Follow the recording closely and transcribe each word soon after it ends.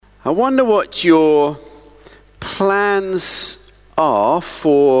I wonder what your plans are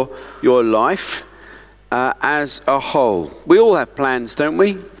for your life as a whole. We all have plans, don't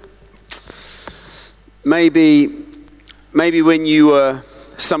we? Maybe when you were,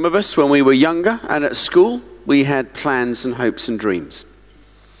 some of us, when we were younger and at school, we had plans and hopes and dreams.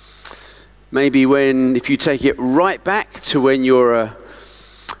 Maybe if you take it right back to when you're a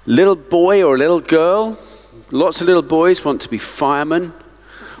little boy or a little girl, lots of little boys want to be firemen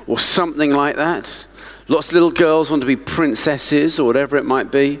or something like that. Lots of little girls want to be princesses or whatever it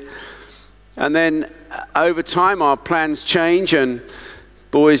might be. And then over time our plans change and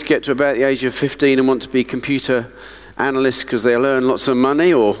boys get to about the age of 15 and want to be computer analysts because they'll earn lots of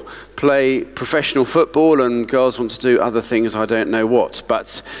money, or play professional football, and girls want to do other things, I don't know what.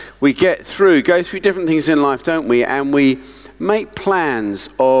 But we go through different things in life, don't we? And we make plans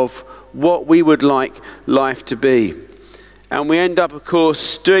of what we would like life to be. And we end up, of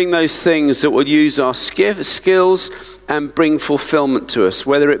course, doing those things that will use our skills and bring fulfillment to us,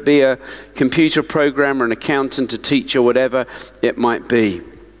 whether it be a computer programmer, an accountant, a teacher, whatever it might be.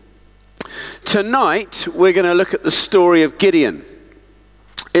 Tonight, we're going to look at the story of Gideon.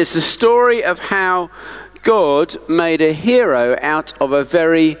 It's the story of how God made a hero out of a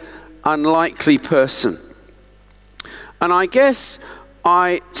very unlikely person. And I guess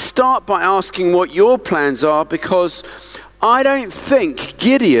I start by asking what your plans are, because I don't think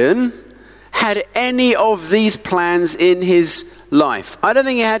Gideon had any of these plans in his life. I don't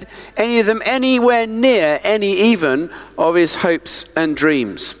think he had any of them anywhere near any even of his hopes and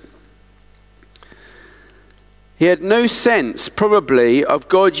dreams. He had no sense, probably, of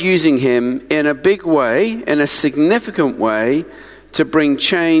God using him in a big way, in a significant way, to bring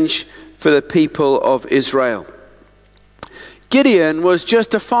change for the people of Israel. Gideon was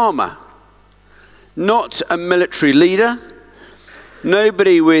just a farmer, not a military leader.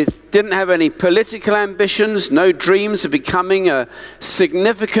 Didn't have any political ambitions, no dreams of becoming a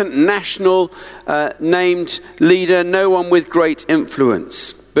significant national named leader, no one with great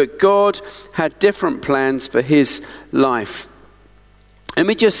influence. But God had different plans for his life. Let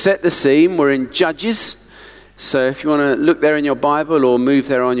me just set the scene. We're in Judges. So if you want to look there in your Bible or move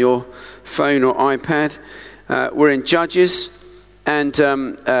there on your phone or iPad, we're in Judges, and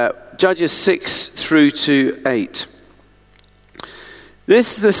Judges 6 through to 8.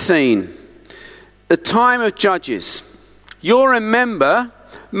 This is the scene. The time of Judges. You'll remember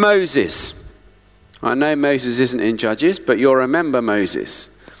Moses. I know Moses isn't in Judges, but you'll remember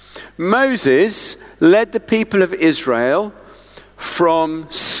Moses. Moses led the people of Israel from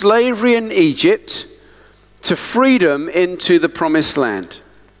slavery in Egypt to freedom into the promised land.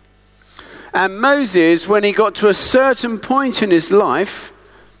 And Moses, when he got to a certain point in his life,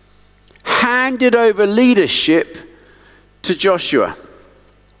 handed over leadership to Joshua.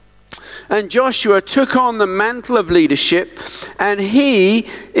 And Joshua took on the mantle of leadership, and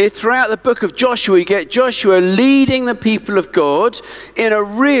throughout the book of Joshua, you get Joshua leading the people of God in a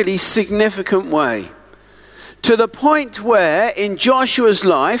really significant way. To the point where, in Joshua's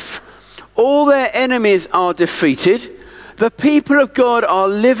life, all their enemies are defeated. The people of God are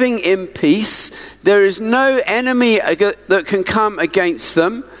living in peace. There is no enemy that can come against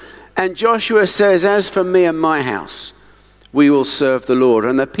them. And Joshua says, "As for me and my house, we will serve the Lord."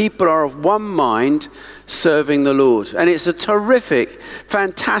 And the people are of one mind serving the Lord. And it's a terrific,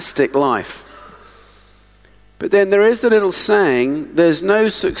 fantastic life. But then there is the little saying, there's no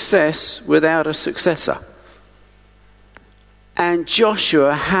success without a successor. And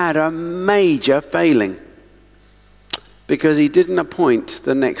Joshua had a major failing because he didn't appoint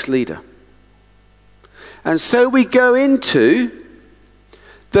the next leader. And so we go into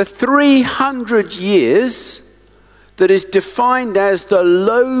the 300 years that is defined as the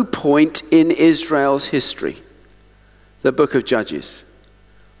low point in Israel's history, the book of Judges,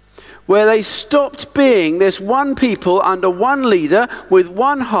 where they stopped being this one people under one leader with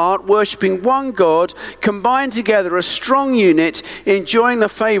one heart, worshipping one God, combined together, a strong unit, enjoying the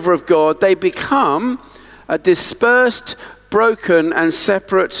favor of God. They become a dispersed, broken, and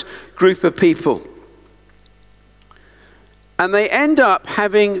separate group of people. And they end up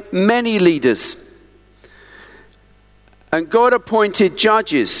having many leaders. And God appointed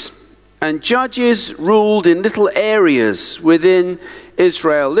judges, and judges ruled in little areas within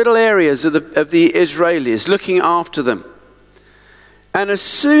Israel, little areas of the Israelis, looking after them. And as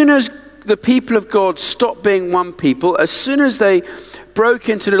soon as the people of God stopped being one people, as soon as they broke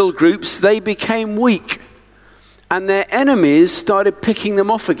into little groups, they became weak, and their enemies started picking them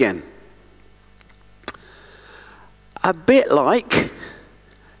off again. A bit like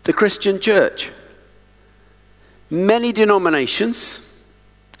the Christian church. Many denominations,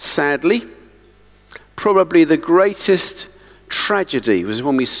 sadly, probably the greatest tragedy was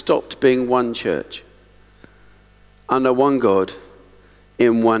when we stopped being one church, under one God,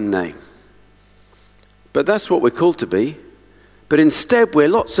 in one name. But that's what we're called to be. But instead, we're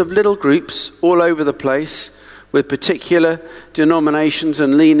lots of little groups all over the place with particular denominations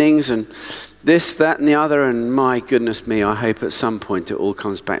and leanings and this, that, and the other. And my goodness me, I hope at some point it all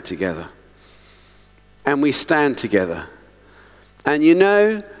comes back together. And we stand together. And you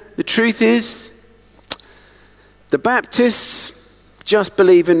know, the truth is, the Baptists just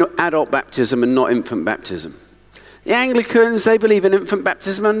believe in adult baptism and not infant baptism. The Anglicans, they believe in infant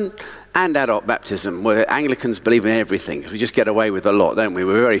baptism and adult baptism, where Anglicans believe in everything. We just get away with a lot, don't we?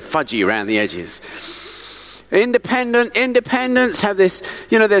 We're very fudgy around the edges. Independents have this,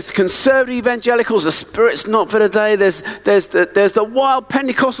 there's conservative evangelicals, the Spirit's not for today. There's the wild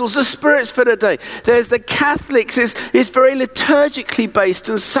Pentecostals, the Spirit's for today. There's the Catholics, it's very liturgically based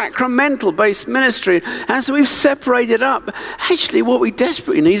and sacramental based ministry. And so we've separated up. Actually, what we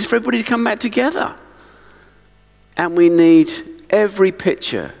desperately need is for everybody to come back together. And we need every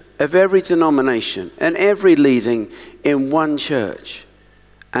picture of every denomination and every leading in one church.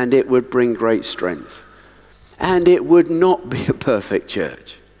 And it would bring great strength. And it would not be a perfect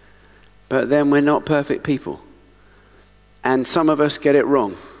church. But then we're not perfect people. And some of us get it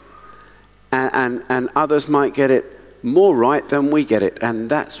wrong. And others might get it more right than we get it.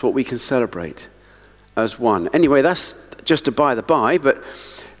 And that's what we can celebrate as one. Anyway, that's just a by the by, but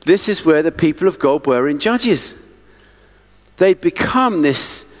this is where the people of God were in Judges. They'd become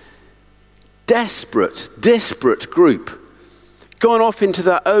this disparate group, gone off into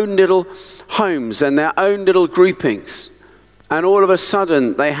their own little homes and their own little groupings. And all of a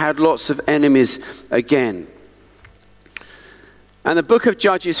sudden, they had lots of enemies again. And the book of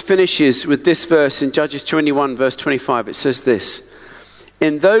Judges finishes with this verse in Judges 21, verse 25. It says this: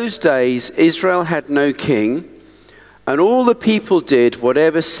 "In those days, Israel had no king, and all the people did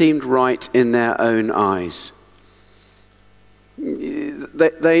whatever seemed right in their own eyes."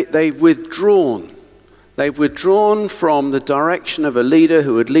 They've withdrawn. They've withdrawn from the direction of a leader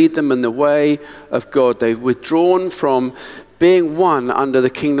who would lead them in the way of God. They've withdrawn from being one under the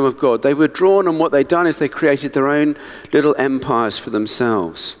kingdom of God. They've withdrawn, and what they've done is they created their own little empires for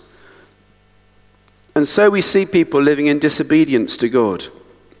themselves. And so we see people living in disobedience to God.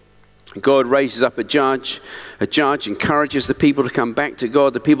 God raises up a judge encourages the people to come back to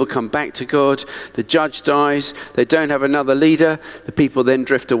God. The people come back to God. The judge dies. They don't have another leader. The people then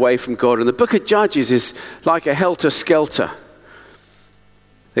drift away from God. And the book of Judges is like a helter-skelter.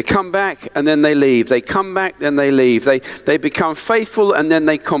 They come back and then they leave. They come back, then they leave. They become faithful and then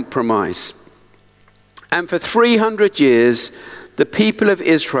they compromise. And for 300 years, the people of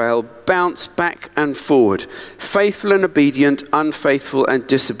Israel bounce back and forward, faithful and obedient, unfaithful and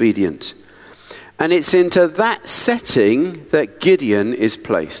disobedient. And it's into that setting that Gideon is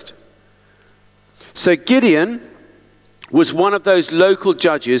placed. So Gideon was one of those local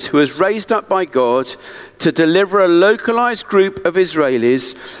judges who was raised up by God to deliver a localized group of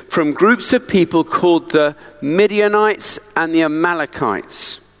Israelis from groups of people called the Midianites and the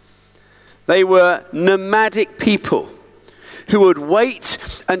Amalekites. They were nomadic people who would wait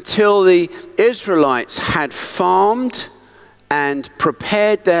until the Israelites had farmed and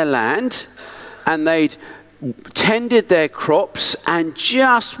prepared their land, and they'd tended their crops, and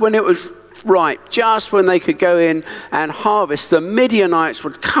just when it was ripe, just when they could go in and harvest, the Midianites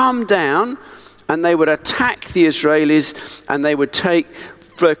would come down and they would attack the Israelis and they would take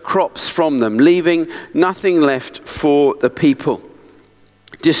the crops from them, leaving nothing left for the people,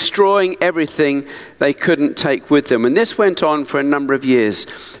 destroying everything they couldn't take with them. And this went on for a number of years.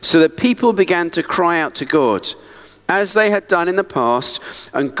 So the people began to cry out to God, as they had done in the past,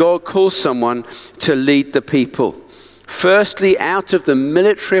 and God called someone to lead the people. Firstly, out of the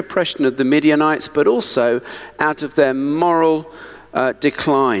military oppression of the Midianites, but also out of their moral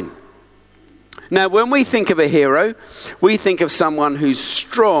decline. Now, when we think of a hero, we think of someone who's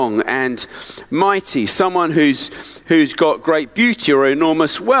strong and mighty, someone who's got great beauty or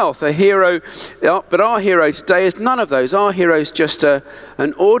enormous wealth, a hero. But our hero today is none of those. Our hero is just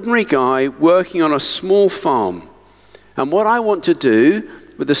an ordinary guy working on a small farm. And what I want to do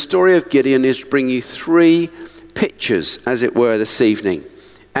with the story of Gideon is bring you three pictures, as it were, this evening,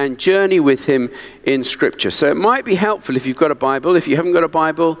 and journey with him in Scripture. So it might be helpful if you've got a Bible. If you haven't got a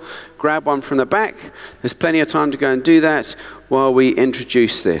Bible, grab one from the back. There's plenty of time to go and do that while we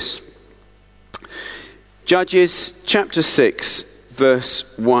introduce this. Judges chapter 6,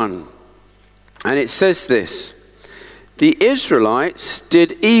 verse 1. And it says this: "The Israelites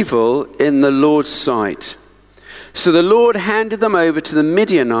did evil in the Lord's sight, So the Lord handed them over to the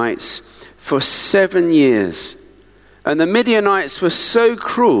Midianites for 7 years. And the Midianites were so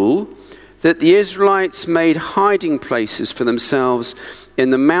cruel that the Israelites made hiding places for themselves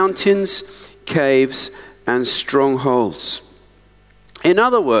in the mountains, caves, and strongholds. In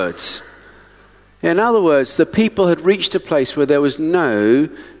other words, the people had reached a place where there was no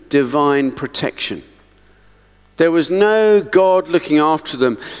divine protection. There was no God looking after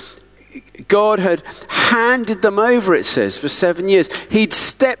them. God had handed them over, it says, for 7 years. He'd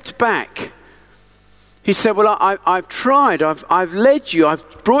stepped back. He said, well, I've tried, I've led you,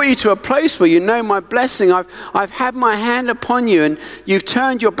 I've brought you to a place where you know my blessing, I've had my hand upon you, and you've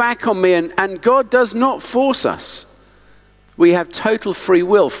turned your back on me, and God does not force us. We have total free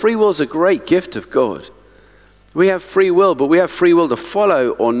will. Free will is a great gift of God. We have free will, but we have free will to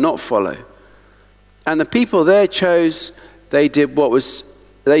follow or not follow. And the people there chose, they did what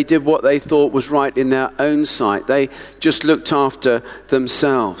they thought was right in their own sight. They just looked after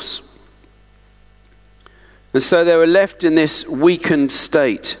themselves. And so they were left in this weakened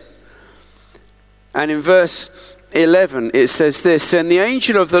state. And in verse 11 it says this, then the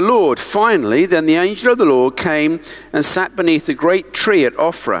angel of the Lord came and sat beneath a great tree at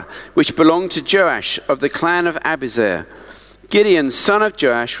Ophrah, which belonged to Joash of the clan of Abiezer. Gideon, son of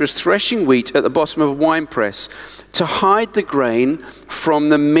Joash, was threshing wheat at the bottom of a winepress to hide the grain from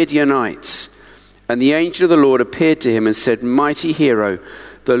the Midianites. And the angel of the Lord appeared to him and said, mighty hero,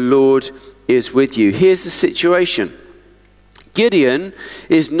 the Lord is with you. Here's the situation. Gideon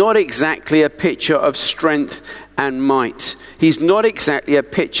is not exactly a picture of strength and might. He's not exactly a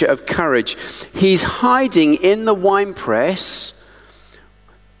picture of courage. He's hiding in the winepress,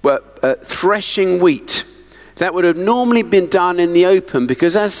 threshing wheat. That would have normally been done in the open,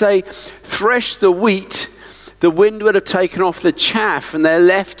 because as they thresh the wheat, the wind would have taken off the chaff and they're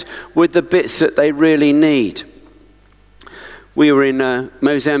left with the bits that they really need. We were in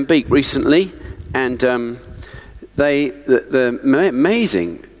Mozambique recently, and the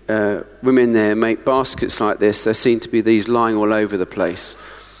amazing women there make baskets like this. There seem to be these lying all over the place.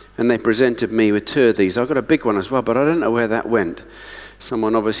 And they presented me with 2 of these. I've got a big one as well, but I don't know where that went.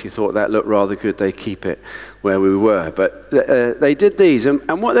 Someone obviously thought that looked rather good. They keep it where we were. But they did these.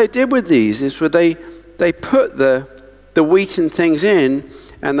 And what they did with these is they put the wheat and things in,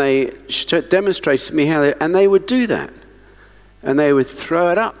 and they demonstrated to me how they would do that. And they would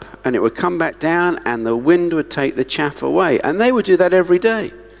throw it up, and it would come back down, and the wind would take the chaff away. And they would do that every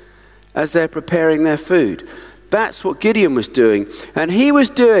day as they're preparing their food. That's what Gideon was doing. And he was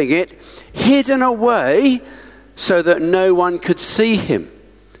doing it hidden away so that no one could see him.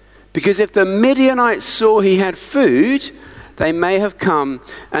 Because if the Midianites saw he had food, they may have come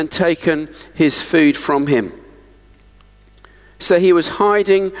and taken his food from him. So he was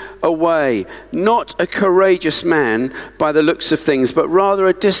hiding away, not a courageous man by the looks of things, but rather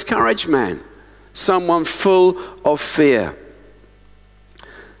a discouraged man, someone full of fear.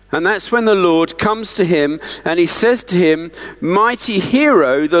 And that's when the Lord comes to him and he says to him, mighty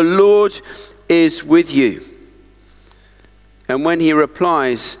hero, the Lord is with you. And when he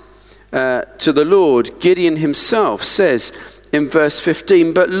replies to the Lord, Gideon himself says in verse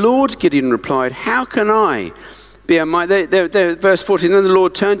 15, but Lord, Gideon replied, how can I be a mighty? Verse 14, then the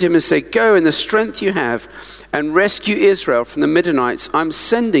Lord turned to him and said, go in the strength you have and rescue Israel from the Midianites. I'm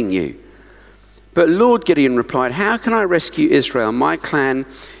sending you. But Lord, Gideon replied, how can I rescue Israel? My clan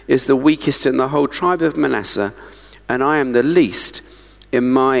is the weakest in the whole tribe of Manasseh, and I am the least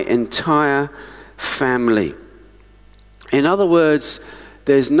in my entire family. In other words,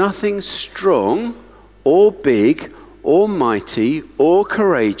 there's nothing strong or big or mighty or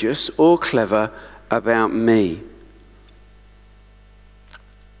courageous or clever about me.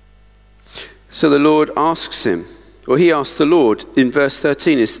 So the Lord asks him, or he asked the Lord in verse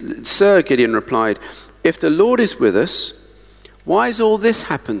 13, Sir, Gideon replied, if the Lord is with us, why has all this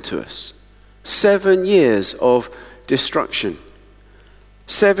happened to us? 7 years of destruction.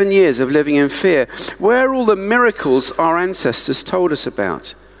 7 years of living in fear. Where are all the miracles our ancestors told us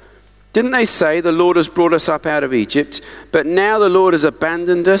about? Didn't they say the Lord has brought us up out of Egypt, but now the Lord has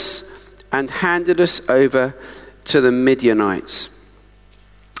abandoned us and handed us over to the Midianites?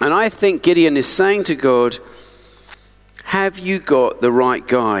 And I think Gideon is saying to God, have you got the right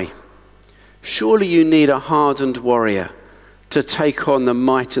guy? Surely you need a hardened warrior to take on the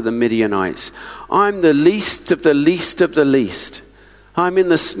might of the Midianites. I'm the least of the least of the least. I'm in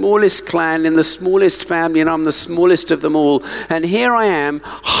the smallest clan, in the smallest family, and I'm the smallest of them all. And here I am,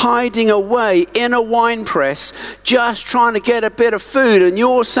 hiding away in a wine press, just trying to get a bit of food. And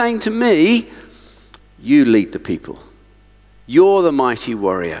you're saying to me, you lead the people. You're the mighty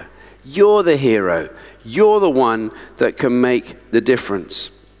warrior. You're the hero. You're the one that can make the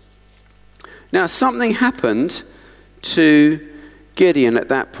difference. Now, something happened to Gideon at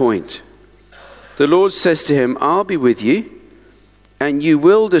that point. The Lord says to him, I'll be with you, and you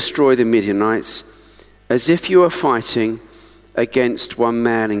will destroy the Midianites as if you were fighting against one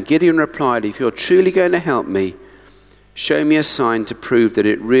man. And Gideon replied, if you're truly going to help me, show me a sign to prove that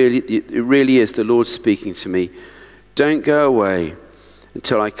it really is the Lord speaking to me. Don't go away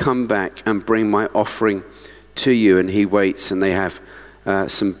until I come back and bring my offering to you. And he waits, and they have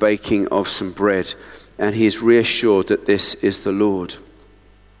some baking of some bread. And he is reassured that this is the Lord.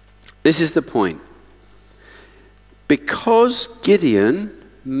 This is the point. Because Gideon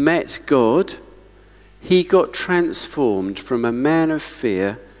met God, he got transformed from a man of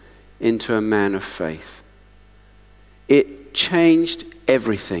fear into a man of faith. It changed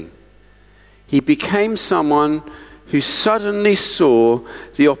everything. He became someone who suddenly saw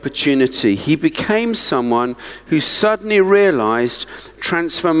the opportunity. He became someone who suddenly realized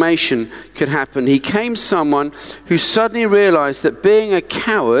transformation could happen. He became someone who suddenly realized that being a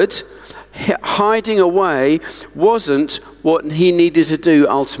coward, hiding away, wasn't what he needed to do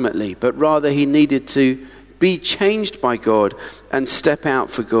ultimately, but rather he needed to be changed by God and step out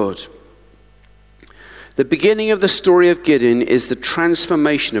for God. The beginning of the story of Gideon is the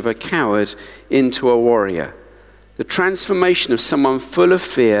transformation of a coward into a warrior. The transformation of someone full of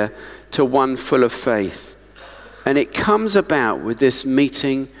fear to one full of faith. And it comes about with this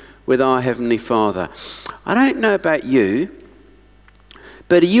meeting with our Heavenly Father. I don't know about you,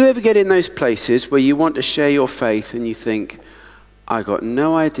 but do you ever get in those places where you want to share your faith and you think, I got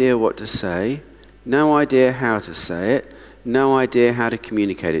no idea what to say, no idea how to say it, no idea how to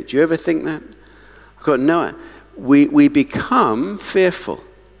communicate it? Do you ever think that? We become fearful.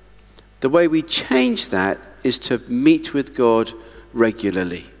 The way we change that is to meet with God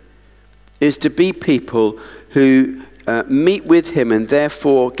regularly, is to be people who meet with him and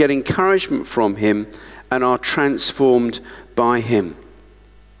therefore get encouragement from him and are transformed by him.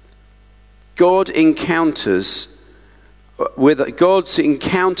 God's encounter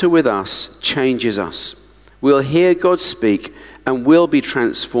with us changes us. We'll hear God speak and we'll be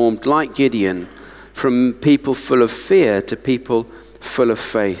transformed like Gideon from people full of fear to people full of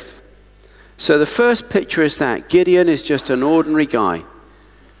faith. So the first picture is that Gideon is just an ordinary guy.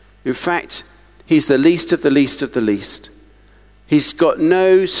 In fact, he's the least of the least of the least. He's got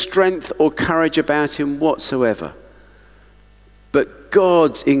no strength or courage about him whatsoever. But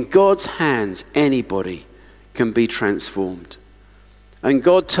in God's hands, anybody can be transformed. And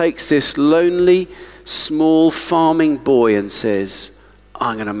God takes this lonely, small farming boy and says,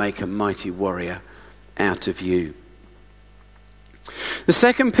 I'm going to make a mighty warrior out of you. The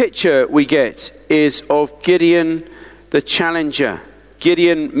second picture we get is of Gideon the challenger.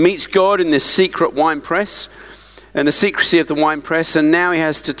 Gideon meets God in this secret wine press, and the secrecy of the wine press, and now he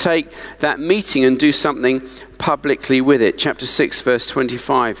has to take that meeting and do something publicly with it. Chapter 6, verse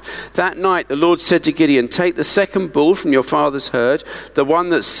 25. That night the Lord said to Gideon, take the second bull from your father's herd, the one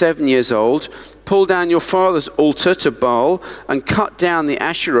that's 7 years old, pull down your father's altar to Baal, and cut down the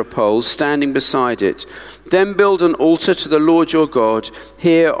Asherah poles standing beside it. Then build an altar to the Lord your God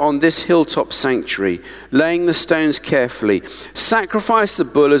here on this hilltop sanctuary, laying the stones carefully. Sacrifice the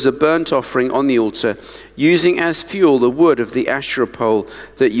bull as a burnt offering on the altar, using as fuel the wood of the Asherah pole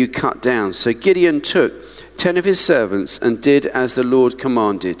that you cut down. So Gideon took 10 of his servants and did as the Lord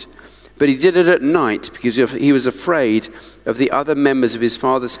commanded. But he did it at night because he was afraid of the other members of his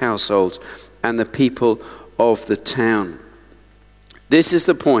father's household and the people of the town. This is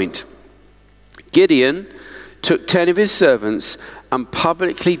the point. Gideon took 10 of his servants and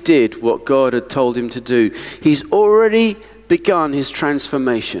publicly did what God had told him to do. He's already begun his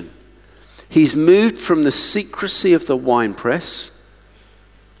transformation. He's moved from the secrecy of the winepress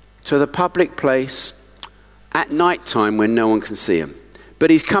to the public place at night time when no one can see him. But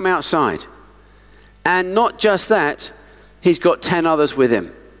he's come outside. And not just that, he's got 10 others with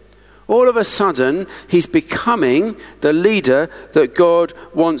him. All of a sudden, he's becoming the leader that God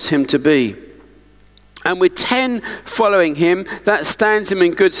wants him to be. And with 10 following him, that stands him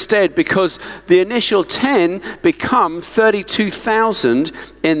in good stead because the initial 10 become 32,000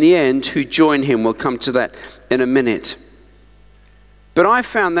 in the end who join him. We'll come to that in a minute. But I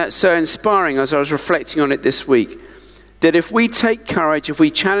found that so inspiring as I was reflecting on it this week, that if we take courage, if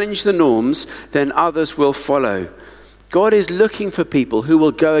we challenge the norms, then others will follow. God is looking for people who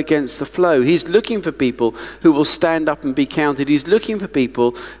will go against the flow. He's looking for people who will stand up and be counted. He's looking for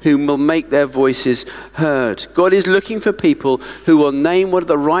people who will make their voices heard. God is looking for people who will name what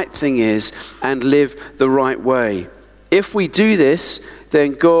the right thing is and live the right way. If we do this,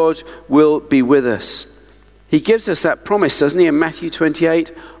 then God will be with us. He gives us that promise, doesn't he, in Matthew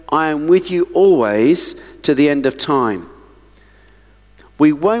 28? I am with you always to the end of time.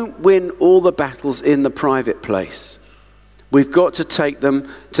 We won't win all the battles in the private place. We've got to take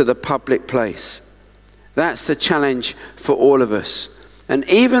them to the public place. That's the challenge for all of us. And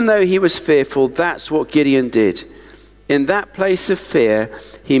even though he was fearful, that's what Gideon did. In that place of fear,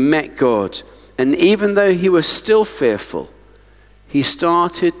 he met God. And even though he was still fearful, he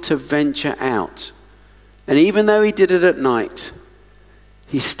started to venture out. And even though he did it at night,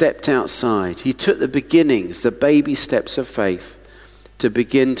 he stepped outside. He took the beginnings, the baby steps of faith, to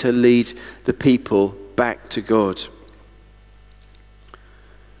begin to lead the people back to God.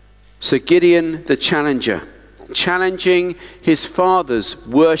 So Gideon, the challenger, challenging his father's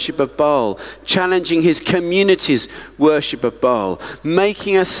worship of Baal, challenging his community's worship of Baal,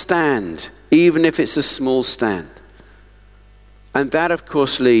 making a stand, even if it's a small stand. And that, of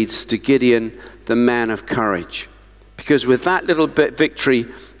course, leads to Gideon, the man of courage. Because with that little bit victory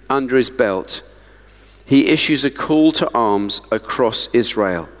under his belt, he issues a call to arms across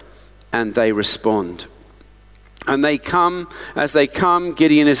Israel, and they respond. And as they come,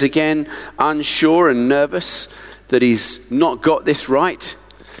 Gideon is again unsure and nervous that he's not got this right.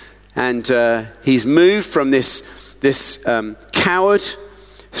 And he's moved from this coward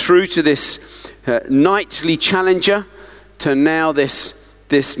through to this knightly challenger to now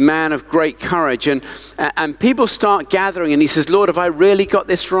this man of great courage. And people start gathering, and he says, Lord, have I really got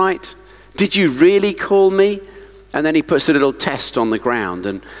this right? Did you really call me? And then he puts a little test on the ground,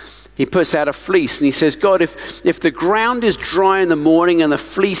 and he puts out a fleece, and he says, God, if the ground is dry in the morning and the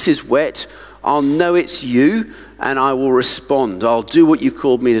fleece is wet, I'll know it's you, and I will respond. I'll do what you've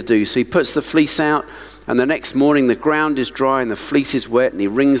called me to do. So he puts the fleece out, and the next morning the ground is dry and the fleece is wet, and he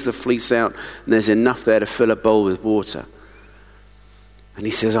wrings the fleece out, and there's enough there to fill a bowl with water. And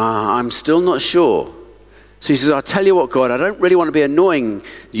he says, I'm still not sure. So he says, I'll tell you what, God, I don't really want to be annoying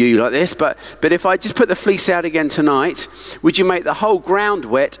you like this, but if I just put the fleece out again tonight, would you make the whole ground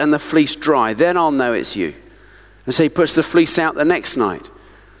wet and the fleece dry? Then I'll know it's you. And so he puts the fleece out the next night.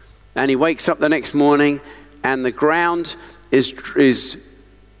 And he wakes up the next morning, and the ground is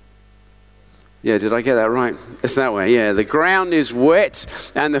yeah, did I get that right? It's that way, yeah. The ground is wet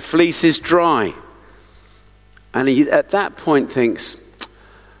and the fleece is dry. And he, at that point, thinks,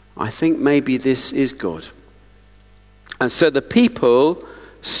 I think maybe this is God. And so the people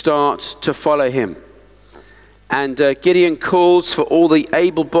start to follow him. And Gideon calls for all the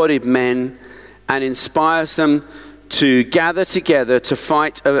able-bodied men and inspires them to gather together to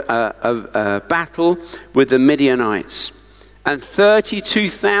fight a battle with the Midianites. And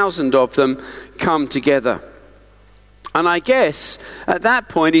 32,000 of them come together. And I guess at that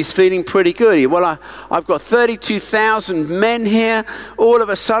point he's feeling pretty good. Well, I've got 32,000 men here. All of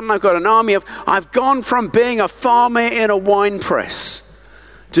a sudden I've got an army I've gone from being a farmer in a wine press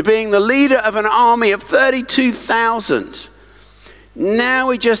to being the leader of an army of 32,000. Now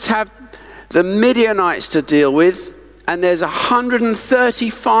we just have the Midianites to deal with, and there's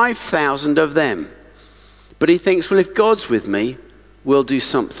 135,000 of them. But he thinks, well, if God's with me, we'll do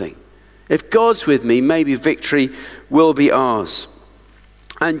something. If God's with me, maybe victory will be ours.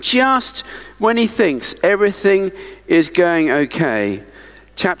 And just when he thinks everything is going okay,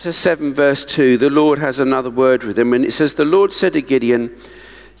 chapter 7, verse 2, the Lord has another word with him. And it says, the Lord said to Gideon,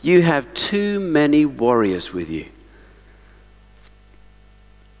 you have too many warriors with you.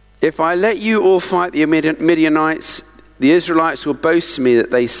 If I let you all fight the Midianites, the Israelites will boast to me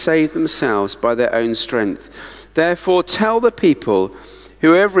that they saved themselves by their own strength. Therefore tell the people,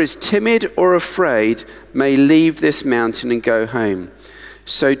 whoever is timid or afraid may leave this mountain and go home.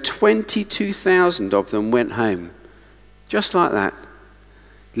 So 22,000 of them went home, just like that,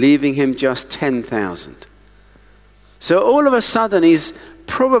 leaving him just 10,000. So all of a sudden he's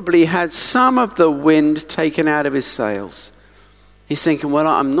probably had some of the wind taken out of his sails. He's thinking, well,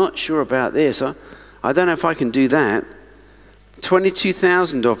 I'm not sure about this. I don't know if I can do that.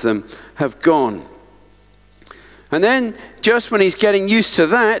 22,000 of them have gone. And then, just when he's getting used to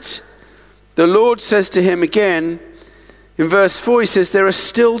that, the Lord says to him again, in verse 4, he says, there are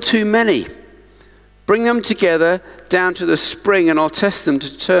still too many. Bring them together down to the spring, and I'll test them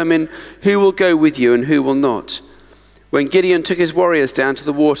to determine who will go with you and who will not. When Gideon took his warriors down to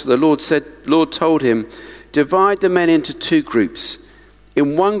the water, the Lord told him, divide the men into two groups.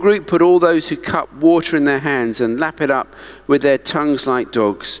 In one group, put all those who cup water in their hands and lap it up with their tongues like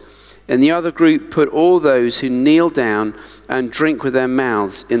dogs. In the other group, put all those who kneel down and drink with their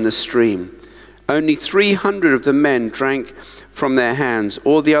mouths in the stream. Only 300 of the men drank from their hands.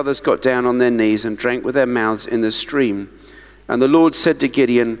 All the others got down on their knees and drank with their mouths in the stream. And the Lord said to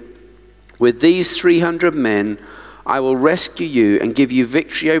Gideon, With these 300 men, I will rescue you and give you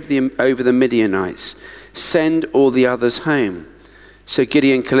victory over the Midianites. Send all the others home." So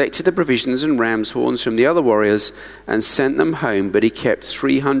Gideon collected the provisions and ram's horns from the other warriors and sent them home, but he kept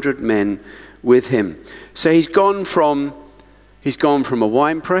 300 men with him. So he's gone from a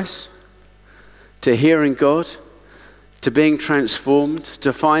wine press to hearing God, to being transformed,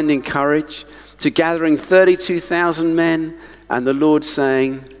 to finding courage, to gathering 32,000 men, and the Lord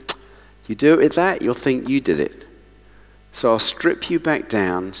saying, "You do it with that, you'll think you did it. So I'll strip you back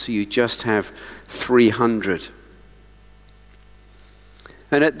down so you just have 300.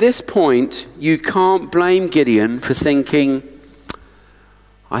 And at this point, you can't blame Gideon for thinking,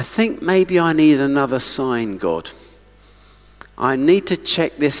 "I think maybe I need another sign, God. I need to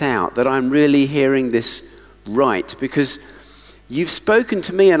check this out, that I'm really hearing this right, because you've spoken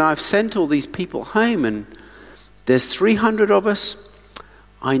to me and I've sent all these people home and there's 300 of us.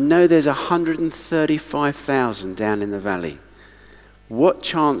 I know there's 135,000 down in the valley. What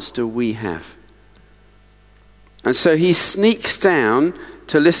chance do we have?" And so he sneaks down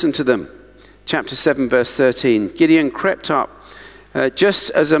to listen to them. Chapter 7, verse 13. Gideon crept up just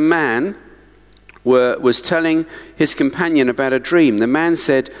as a man was telling his companion about a dream. The man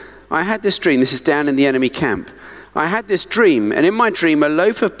said, "I had this dream." This is down in the enemy camp. "I had this dream, and in my dream a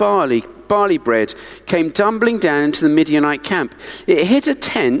loaf of barley bread came tumbling down into the Midianite camp. It hit a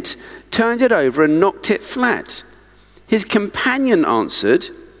tent, turned it over, and knocked it flat." His companion answered,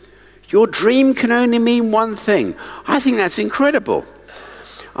 "Your dream can only mean one thing." I think that's incredible.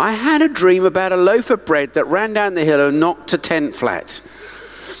 "I had a dream about a loaf of bread that ran down the hill and knocked a tent flat."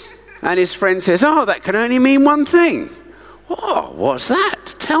 And his friend says, "Oh, that can only mean one thing." "Oh, what's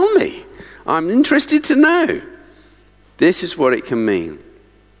that? Tell me. I'm interested to know." This is what it can mean.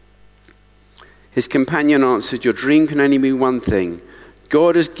 His companion answered, "Your dream can only mean one thing.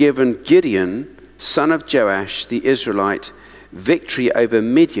 God has given Gideon, son of Joash, the Israelite, victory over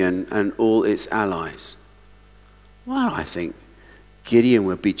Midian and all its allies." Well, I think Gideon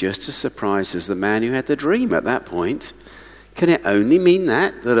would be just as surprised as the man who had the dream at that point. Can it only mean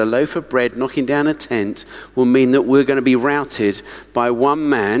that a loaf of bread knocking down a tent will mean that we're going to be routed by one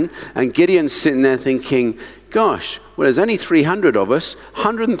man? And Gideon's sitting there thinking, "Gosh, well, there's only 300 of us,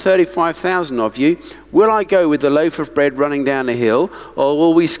 135,000 of you. Will I go with the loaf of bread running down a hill, or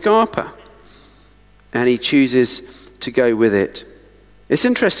will we scarper?" And he chooses to go with it. It's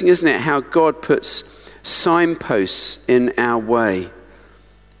interesting, isn't it, how God puts signposts in our way.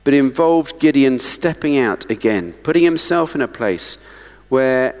 But it involved Gideon stepping out again, putting himself in a place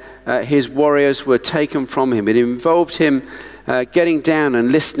where his warriors were taken from him. It involved him getting down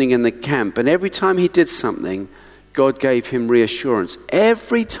and listening in the camp. And every time he did something, God gave him reassurance.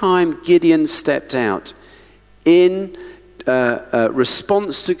 Every time Gideon stepped out in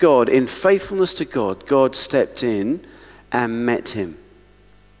response to God, in faithfulness to God, God stepped in and met him.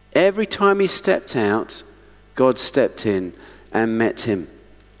 Every time he stepped out, God stepped in and met him.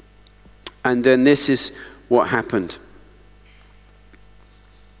 And then this is what happened.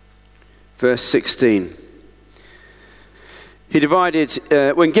 Verse 16. He divided,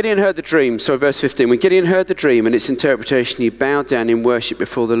 when Gideon heard the dream, verse 15, when Gideon heard the dream and its interpretation, he bowed down in worship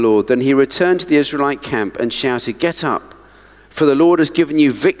before the Lord. Then he returned to the Israelite camp and shouted, "Get up, for the Lord has given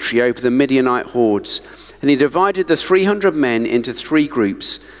you victory over the Midianite hordes." And he divided the 300 men into 3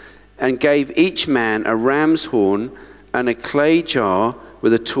 groups and gave each man a ram's horn and a clay jar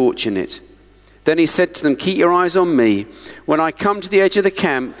with a torch in it. Then he said to them, "Keep your eyes on me. When I come to the edge of the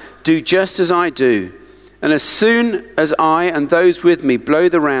camp, do just as I do. And as soon as I and those with me blow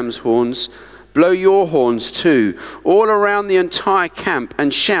the ram's horns, blow your horns too, all around the entire camp,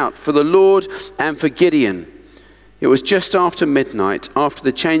 and shout for the Lord and for Gideon." It was just after midnight, after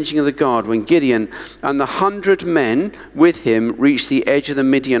the changing of the guard, when Gideon and the 100 men with him reached the edge of the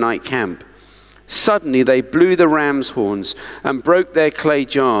Midianite camp. Suddenly they blew the ram's horns and broke their clay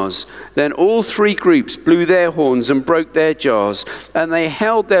jars. Then all 3 groups blew their horns and broke their jars. And they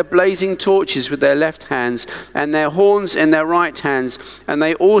held their blazing torches with their left hands and their horns in their right hands. And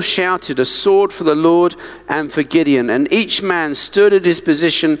they all shouted, "A sword for the Lord and for Gideon." And each man stood at his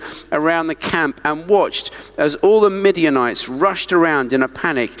position around the camp and watched as all the Midianites rushed around in a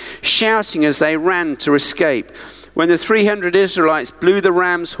panic, shouting as they ran to escape. When the 300 Israelites blew the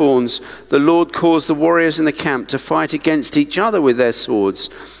ram's horns, the Lord caused the warriors in the camp to fight against each other with their swords.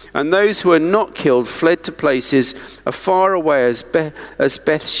 And those who were not killed fled to places far away as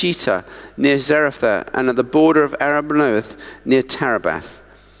Beth-shittah near Zarephath and at the border of Arabnoth near Tarabath.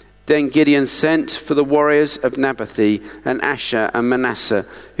 Then Gideon sent for the warriors of Naphtali and Asher and Manasseh,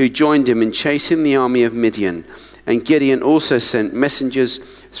 who joined him in chasing the army of Midian. And Gideon also sent messengers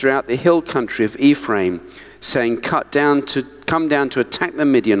throughout the hill country of Ephraim, saying, come down to attack the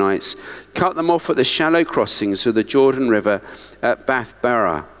Midianites, cut them off at the shallow crossings of the Jordan River at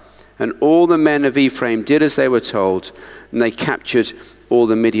Bath-barah. And all the men of Ephraim did as they were told, and they captured all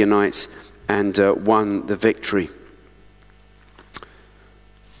the Midianites and won the victory.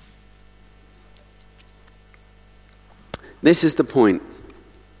 This is the point.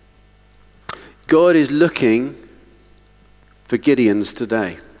 God is looking for Gideons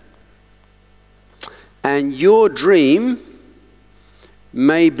today. And your dream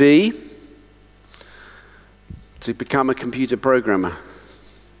may be to become a computer programmer.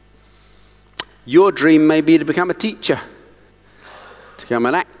 Your dream may be to become a teacher, to become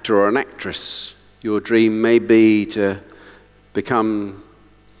an actor or an actress. Your dream may be to become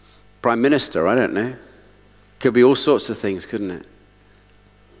prime minister, I don't know. Could be all sorts of things, couldn't it?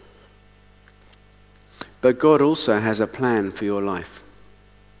 But God also has a plan for your life.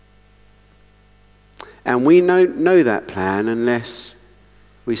 And we don't know that plan unless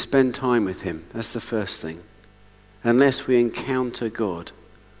we spend time with him. That's the first thing. Unless we encounter God.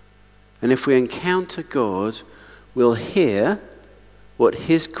 And if we encounter God, we'll hear what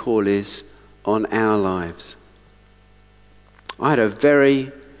his call is on our lives. I had a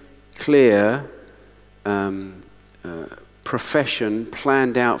very clear profession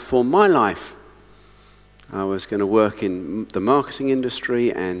planned out for my life. I was going to work in the marketing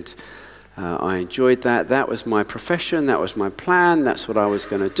industry, and I enjoyed that. That was my profession. That was my plan. That's what I was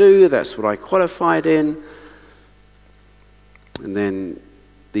going to do. That's what I qualified in. And then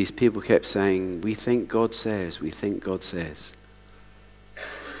these people kept saying, we think God says, we think God says.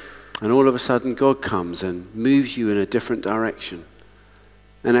 And all of a sudden God comes and moves you in a different direction.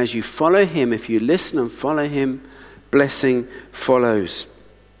 And as you follow him, if you listen and follow him, blessing follows.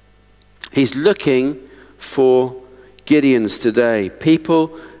 He's looking for Gideons today,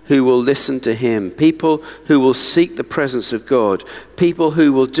 people who will listen to him, people who will seek the presence of God, people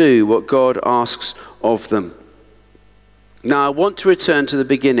who will do what God asks of them. Now I want to return to the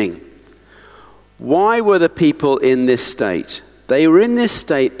beginning. Why were the people in this state? They were in this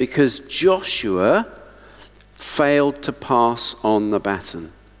state because Joshua failed to pass on the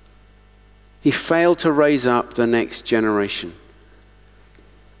baton. He failed to raise up the next generation.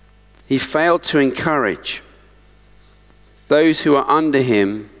 He failed to encourage those who are under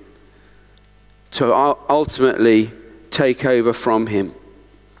him to ultimately take over from him.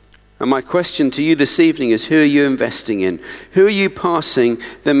 And my question to you this evening is, who are you investing in? Who are you passing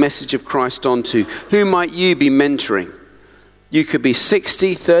the message of Christ on to? Who might you be mentoring? You could be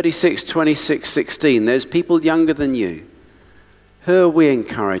 60, 36, 26, 16. There's people younger than you. Who are we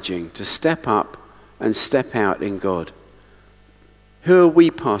encouraging to step up and step out in God? Who are we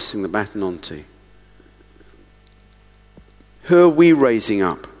passing the baton on to? Who are we raising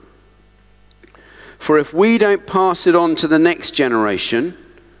up? For if we don't pass it on to the next generation,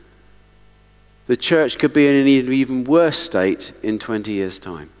 the church could be in an even worse state in 20 years'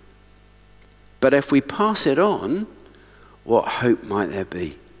 time. But if we pass it on, what hope might there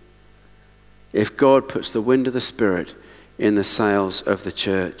be? If God puts the wind of the Spirit in the sails of the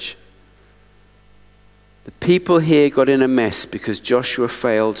church. The people here got in a mess because Joshua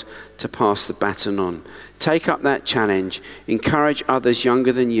failed to pass the baton on. Take up that challenge. Encourage others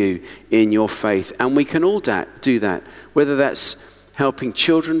younger than you in your faith. And we can all do that, whether that's helping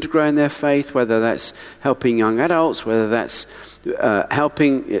children to grow in their faith, whether that's helping young adults, whether that's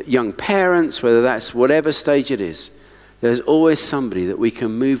helping young parents, whether that's whatever stage it is. There's always somebody that we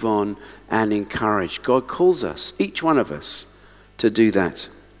can move on and encourage. God calls us, each one of us, to do that.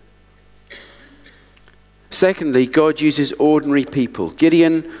 Secondly, God uses ordinary people.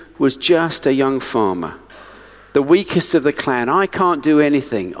 Gideon was just a young farmer, the weakest of the clan. I can't do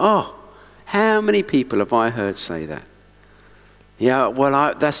anything. Oh, how many people have I heard say that? Yeah,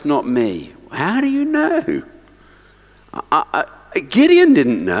 well, that's not me. How do you know? Gideon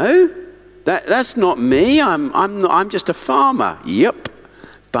didn't know. That's not me. I'm just a farmer. Yep.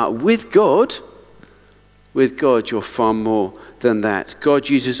 But with God, you're far more than that. God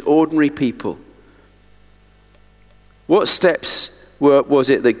uses ordinary people. What steps was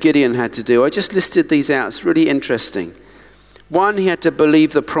it that Gideon had to do? I just listed these out. It's really interesting. One, he had to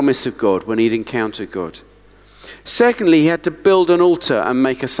believe the promise of God when he'd encountered God. Secondly, he had to build an altar and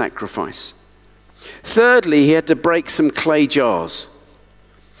make a sacrifice. Thirdly, he had to break some clay jars.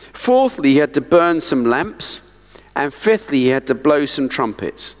 Fourthly, he had to burn some lamps. And fifthly, he had to blow some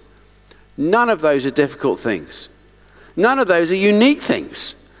trumpets. None of those are difficult things. None of those are unique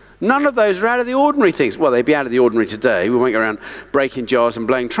things. None of those are out of the ordinary things. Well, they'd be out of the ordinary today. We won't go around breaking jars and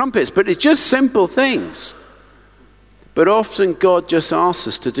blowing trumpets, but it's just simple things. But often God just asks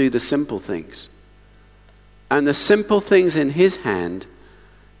us to do the simple things. And the simple things in his hand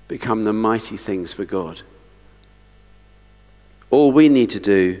become the mighty things for God. All we need to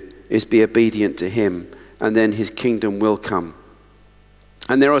do is be obedient to him, and then his kingdom will come.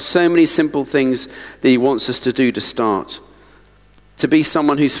 And there are so many simple things that he wants us to do to start. To be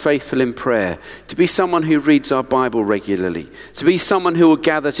someone who's faithful in prayer, to be someone who reads our Bible regularly, to be someone who will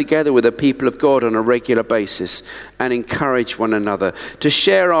gather together with the people of God on a regular basis and encourage one another, to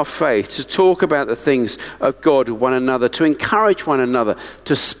share our faith, to talk about the things of God with one another, to encourage one another,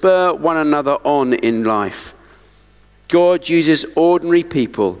 to spur one another on in life. God uses ordinary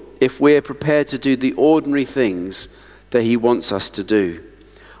people if we're prepared to do the ordinary things that he wants us to do.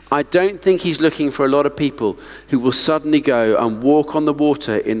 I don't think he's looking for a lot of people who will suddenly go and walk on the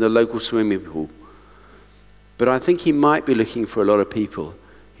water in the local swimming pool. But I think he might be looking for a lot of people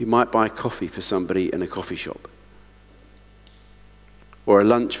who might buy coffee for somebody in a coffee shop, or a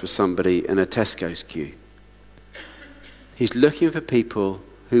lunch for somebody in a Tesco's queue. He's looking for people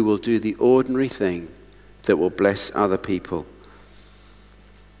who will do the ordinary thing that will bless other people.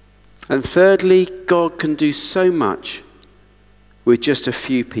 And thirdly, God can do so much with just a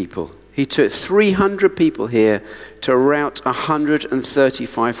few people. He took 300 people here to rout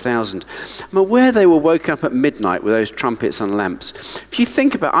 135,000. I'm aware they were woken up at midnight with those trumpets and lamps. If you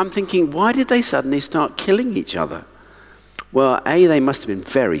think about it, I'm thinking, why did they suddenly start killing each other? Well, they must have been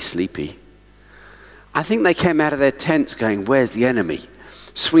very sleepy. I think they came out of their tents going, where's the enemy?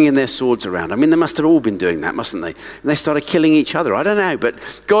 Swinging their swords around. I mean, they must have all been doing that, mustn't they? And they started killing each other. I don't know, but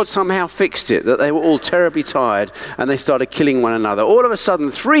God somehow fixed it, that they were all terribly tired and they started killing one another. All of a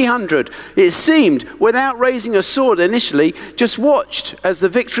sudden, 300, it seemed, without raising a sword initially, just watched as the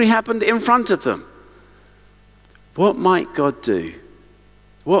victory happened in front of them. What might God do?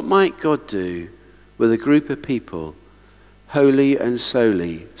 What might God do with a group of people wholly and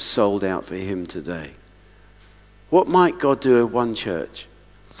solely sold out for him today? What might God do with one church?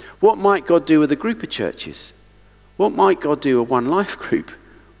 What might God do with a group of churches? What might God do with one life group?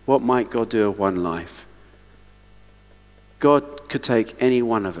 What might God do with one life? God could take any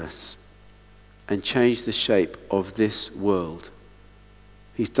one of us and change the shape of this world.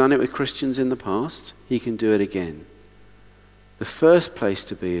 He's done it with Christians in the past. He can do it again. The first place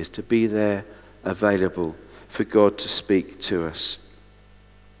to be is to be there available for God to speak to us.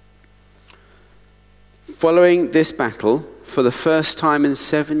 Following this battle, for the first time in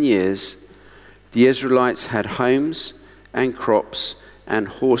 7 years, the Israelites had homes and crops and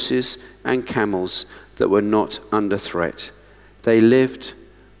horses and camels that were not under threat. They lived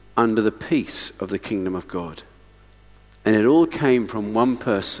under the peace of the kingdom of God. And it all came from one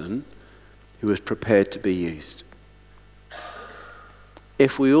person who was prepared to be used.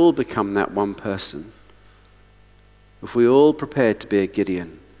 If we all become that one person, if we all prepared to be a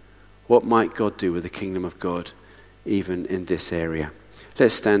Gideon, what might God do with the kingdom of God, even in this area?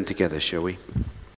 Let's stand together, shall we?